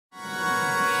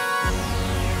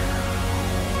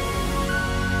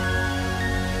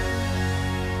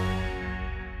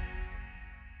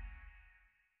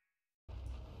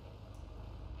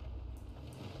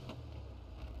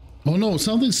Oh no,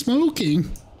 something's smoking.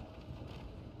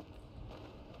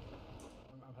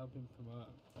 I'm helping promote.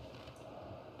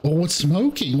 Oh, what's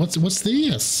smoking? What's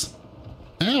this?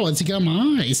 Ow, it's got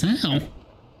my eyes. Ow.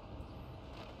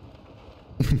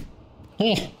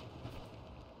 Oh.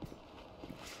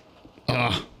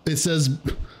 It says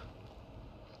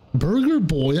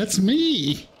BurgerBoy. That's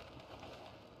me.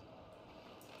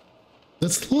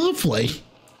 That's lovely.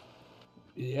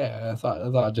 Yeah, I thought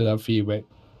I did that for you, mate.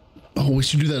 Oh, we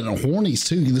should do that in the Hornies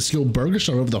too. Let's go burger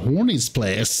shot over the Hornies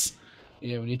place.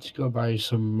 Yeah, we need to go buy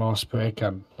some more spray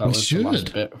can. That We was the last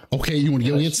should. bit. Okay, you want to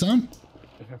go get some?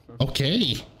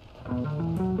 Okay.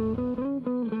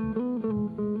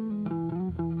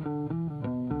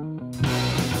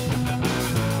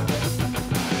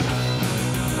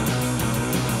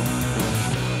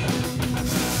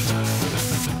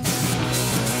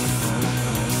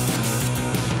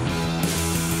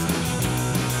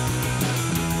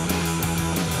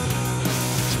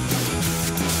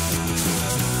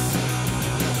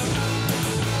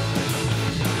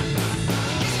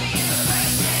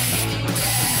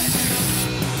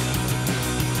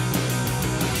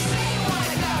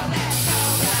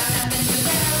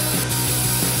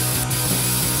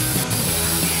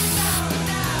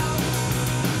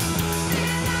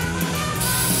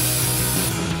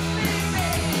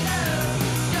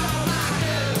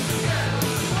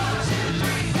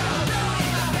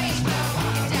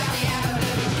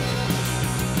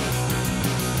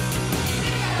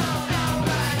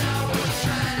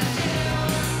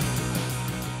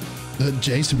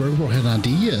 Jason BurgerBoy had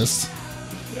ideas.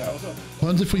 Yeah, what's up?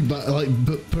 What if we buy, like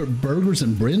put burgers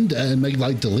in Brenda and make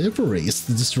like deliveries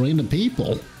to just random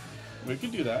people? We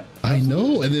could do that. I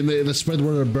know, and then let's spread the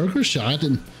word of a burger shot,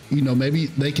 and you know maybe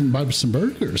they can buy some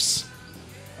burgers.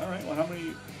 All right. Well, how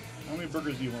many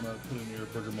burgers do you want to put in your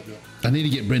burger mobile? I need to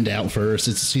get Brenda out first.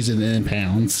 She's in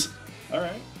pounds. All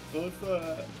right. So let's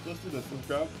do this.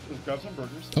 Let's grab some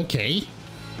burgers. Okay.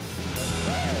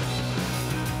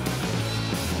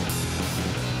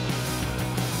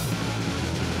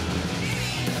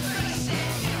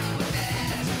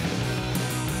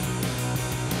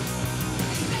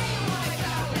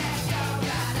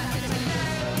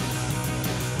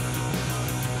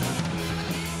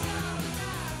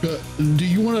 Do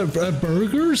you want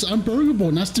burgers? I'm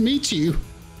BurgerBoy. Nice to meet you.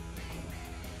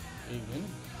 Evening.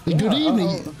 Good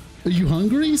evening. Are you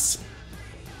hungry?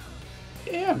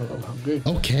 Yeah, I'm a little hungry.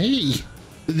 Okay.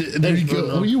 There you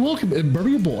go. Oh, you're welcome,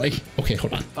 BurgerBoy. Okay,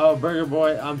 hold on. Oh,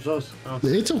 BurgerBoy, I'm so.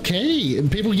 It's okay.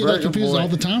 People get that confused all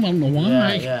the time. I don't know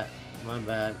why. Yeah, my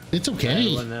bad. It's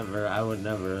okay. I would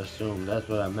never assume. That's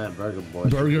what I meant,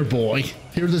 BurgerBoy. BurgerBoy,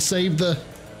 here to save the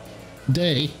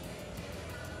day.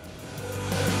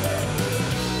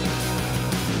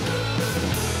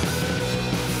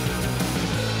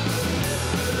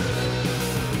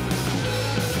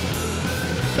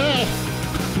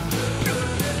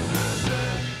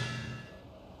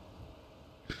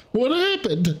 What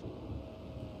happened?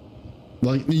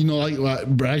 Like, you know,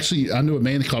 actually, I knew a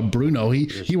man called Bruno.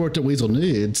 He worked at Weasel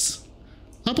Nudes.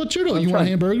 How about you? You want a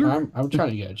hamburger? I'm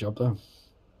trying to get a job though.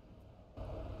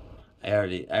 I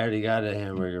already got a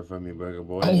hamburger from you,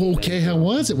 BurgerBoy. Oh, okay. How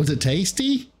was it? Was it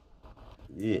tasty?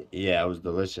 Yeah, it was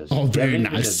delicious. Oh, very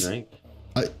nice. Drink?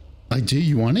 I do.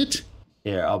 You want it?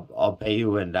 Here, I'll pay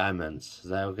you in diamonds. Is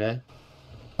that okay?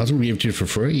 I was gonna give it to you for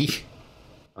free.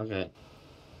 Okay.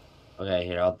 Okay,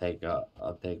 here I'll take a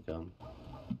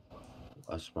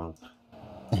sprunk.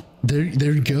 Oh, there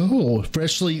you go.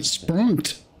 Freshly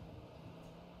sprunked.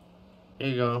 Here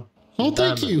you go. Oh,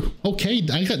 thank you. Okay,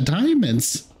 I got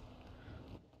diamonds.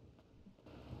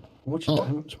 What's your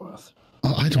diamonds worth?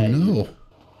 Oh, I don't know.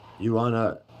 You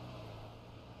wanna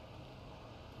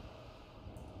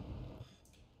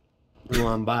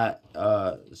buy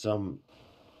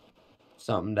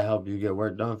something to help you get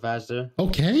work done faster?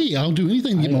 Okay, I'll do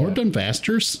anything to get my work done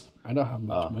faster. I don't have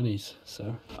much monies,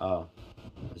 so. Oh,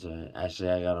 sorry. Actually,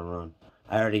 I gotta run.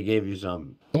 I already gave you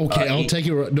some. Okay, I'll take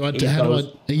it. How do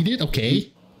I eat it?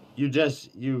 Okay. You just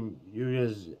eat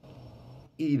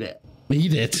it.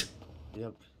 Eat it.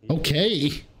 Yep.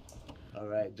 Okay. All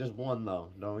right, just one though.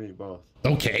 Don't eat both.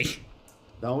 Okay.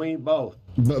 Don't eat both.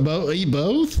 Eat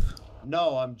both?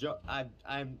 No, I'm.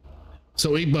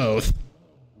 So eat both.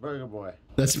 BurgerBoy.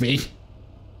 That's me.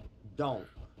 Don't.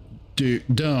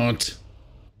 Don't.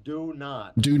 Do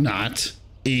not. Do not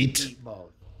eat. Eat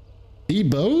both. Eat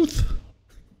both?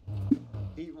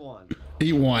 Eat one.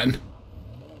 Eat one.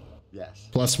 Yes.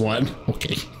 Plus one.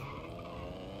 Okay.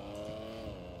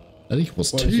 That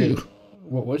equals two.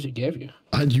 What was it gave you?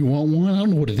 Do you want one? I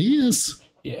don't know what it is.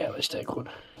 Yeah, let's take one.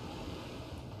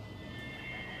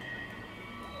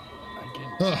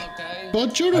 Okay.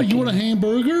 But Judo, you want a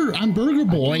hamburger? I'm Burger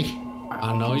Boy.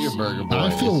 I know you're Burger Boy. I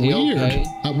feel Is he weird. okay?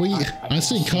 I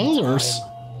see colors.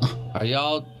 Are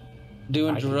y'all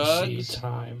doing drugs?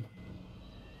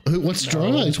 What's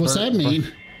drugs? What's that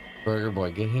mean? Burger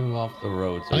Boy, get him off the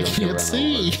road. So I can't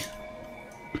see.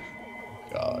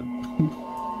 God.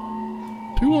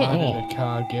 The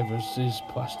car gave us these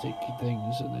plastic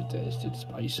things and they tasted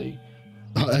spicy.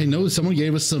 I know someone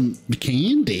gave us some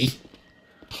candy.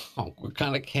 Oh, what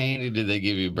kind of candy did they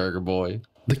give you, Burger Boy?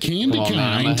 The candy Come on, kind.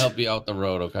 man, I'm gonna help you out the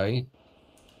road, okay?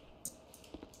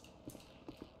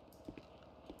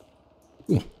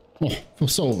 Oh,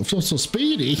 so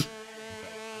speedy.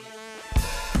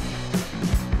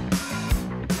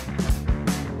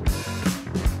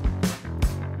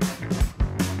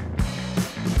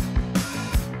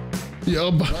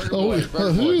 Yeah,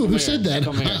 who said that?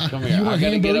 Come here. You want a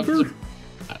hamburger?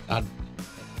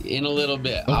 In a little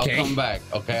bit. Okay. I'll come back.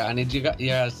 Okay, I need you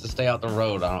guys to stay out the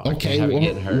road. I don't Okay, have you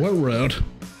getting hurt. what road?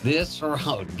 This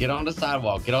road. Get on the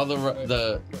sidewalk. Get on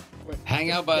the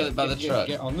hang out by the truck.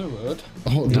 Get on the road.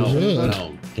 Oh, the road.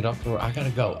 No, get off the road. I gotta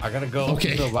go.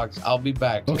 Okay. To the box. I'll be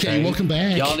back. Okay, welcome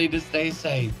back. Y'all need to stay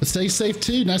safe. Stay safe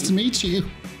too. Nice to meet you.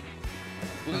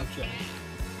 Okay.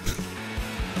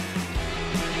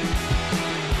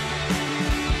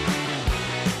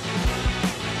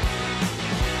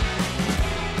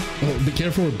 Oh, be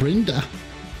careful with Brenda.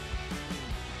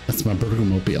 That's my burger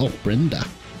mobile, Brenda.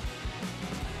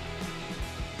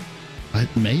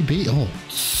 Maybe. Oh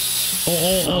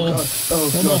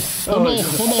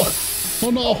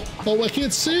no! Oh, I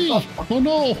can't see! Oh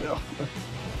no!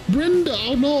 Brenda!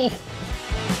 Oh no!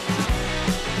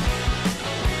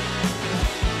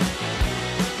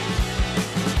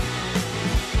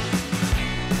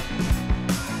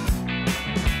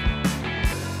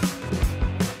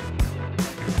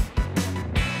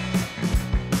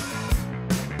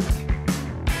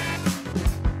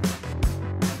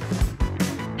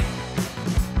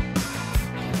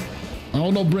 Oh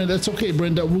no, Brenda, it's okay,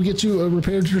 Brenda. We'll get you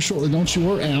repaired here shortly. Don't you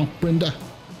worry, Al. Brenda.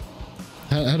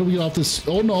 How do we get off this?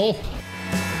 Oh no.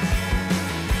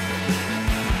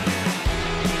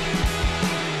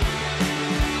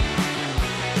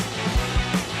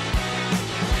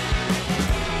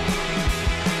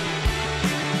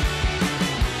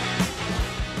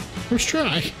 First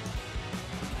try.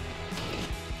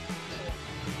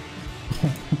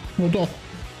 Oh no.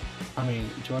 I mean,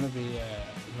 do you want to be?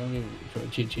 Do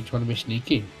you want to be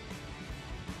sneaky?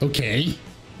 Okay.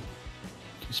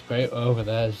 Spray it over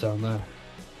there, it's down there.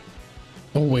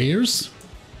 Oh, where's?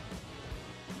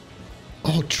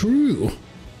 Oh, true.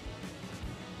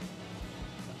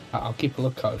 I'll keep a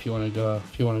lookout if you want to go.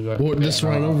 If you want to go. What, this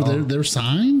right over there? Their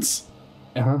signs?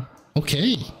 Uh-huh.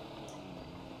 Okay.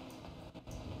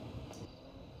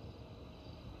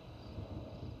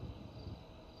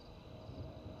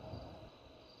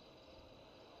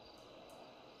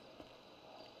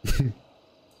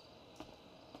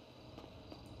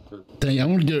 Dang,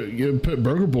 I'm gonna put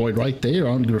Burger Boy right there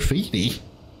on Graffiti.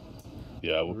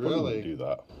 Yeah, we'll probably do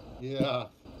that. Yeah.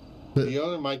 But the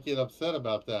owner might get upset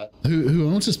about that. who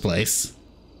owns this place?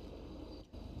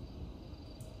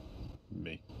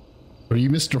 Me. Are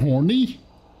you Mr. Horny?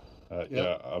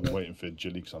 Yeah, I'm waiting for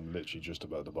Jilly because I'm literally just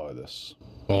about to buy this.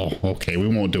 Oh, okay, we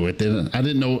won't do it then. I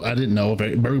didn't know.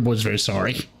 Burger Boy's very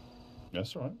sorry.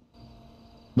 That's all right.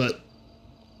 But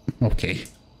okay.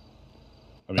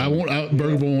 I mean,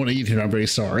 Burger Boy won't eat here. I'm very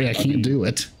sorry. I can't do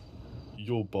it.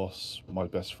 Your boss, my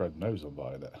best friend, knows I'm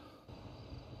buying it.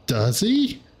 Does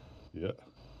he? Yeah.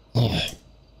 Oh,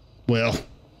 well,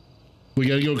 we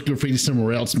gotta go Graffiti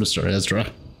somewhere else, Mr. Ezra.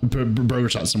 Burger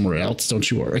shot somewhere else. Don't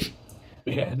you worry.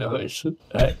 Yeah, no, it's.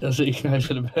 I'll see you guys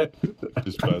in a bit.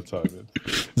 It's bad timing.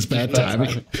 It's bad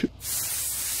timing.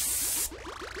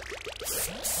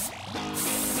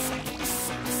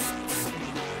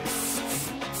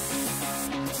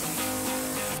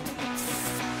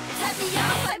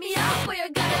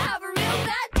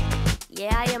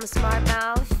 Yeah, I am a smart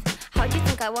mouth. How do you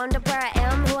think I wound up where I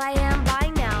am, who I am by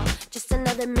now? Just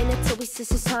another minute till we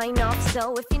sisters sign off.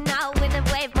 So if you're not with it,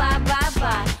 wave bye bye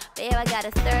bye. Babe, I got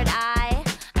a third eye.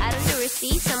 I don't do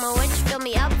receipts. I'm a witch. Fill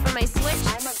me up for my switch.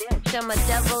 I'm a bitch. I'm a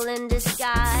devil in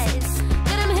disguise.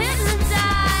 But I'm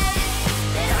hypnotized.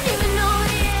 They don't even know what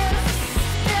it is.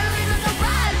 There ain't no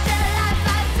rise that life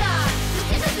I've done.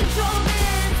 You can't control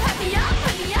this. Hype me up,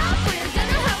 we're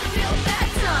gonna have a real bad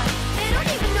time. They don't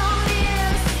even know what it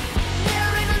is.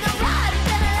 There ain't no rise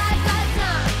that life I've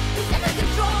done. You can't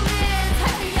control this.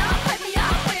 Hype me up,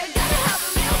 we're gonna have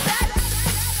a real bad time.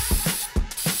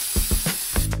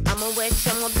 I'm a witch,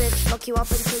 I'm a bitch, fuck you up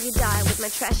until you die. With my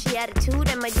trashy attitude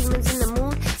and my demons in the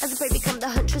mood. As a prey become the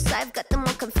huntress. I've got them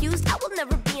all confused. I will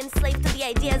never be enslaved to the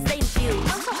ideas they infuse.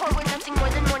 Once a whore, we're nothing more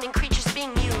than morning creatures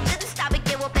being used. Didn't stop it,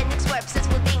 get what Bendix were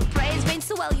obsessed with being praised. Rain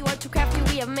so well, you are too crafty,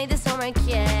 we have made this homework,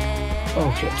 yeah.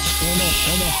 Oh shit. Oh no,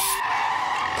 oh no.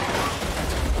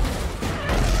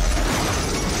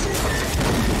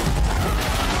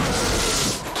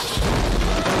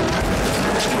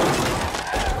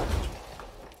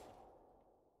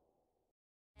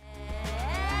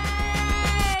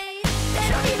 They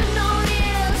don't even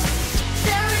notice.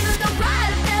 They're in the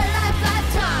ride of their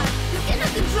lifetime. You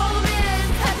cannot control this.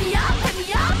 Hype me up,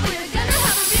 we're gonna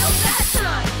have a real bad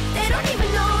time. They don't even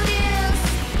notice.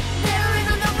 They're in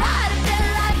the ride of their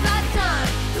lifetime.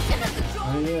 You cannot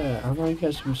control I'm gonna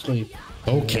get some sleep.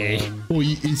 Okay. Well,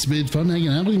 it's been fun hanging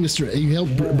out with you, Mr. You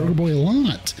helped BurgerBoy a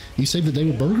lot. You saved the day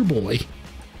with BurgerBoy.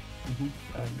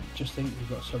 Just think we've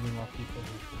got so many more people.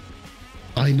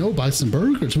 I know, buy some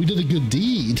burgers. We did a good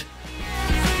deed.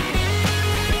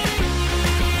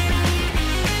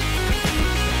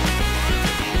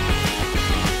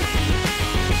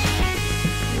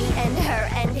 me and her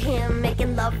and him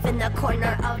making love in the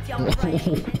corner of your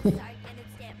brain.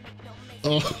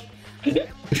 Oh, I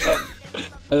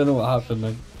don't know what happened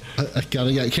then. I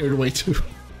got carried away too.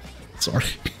 Sorry.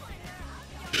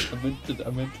 I meant to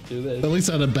do this. At least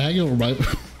I had a bag over my...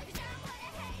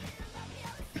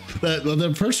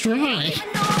 the first try.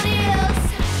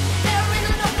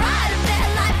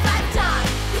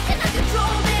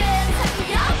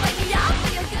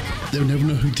 They'll never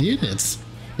know who did it.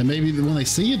 And maybe when they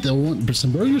see it, they'll want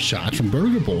some burger shots from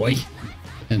BurgerBoy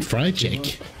and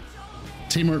FryChick.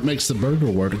 Teamwork makes the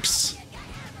burger works.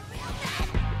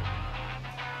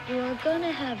 You're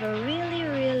gonna have a really,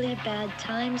 really bad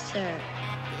time, sir.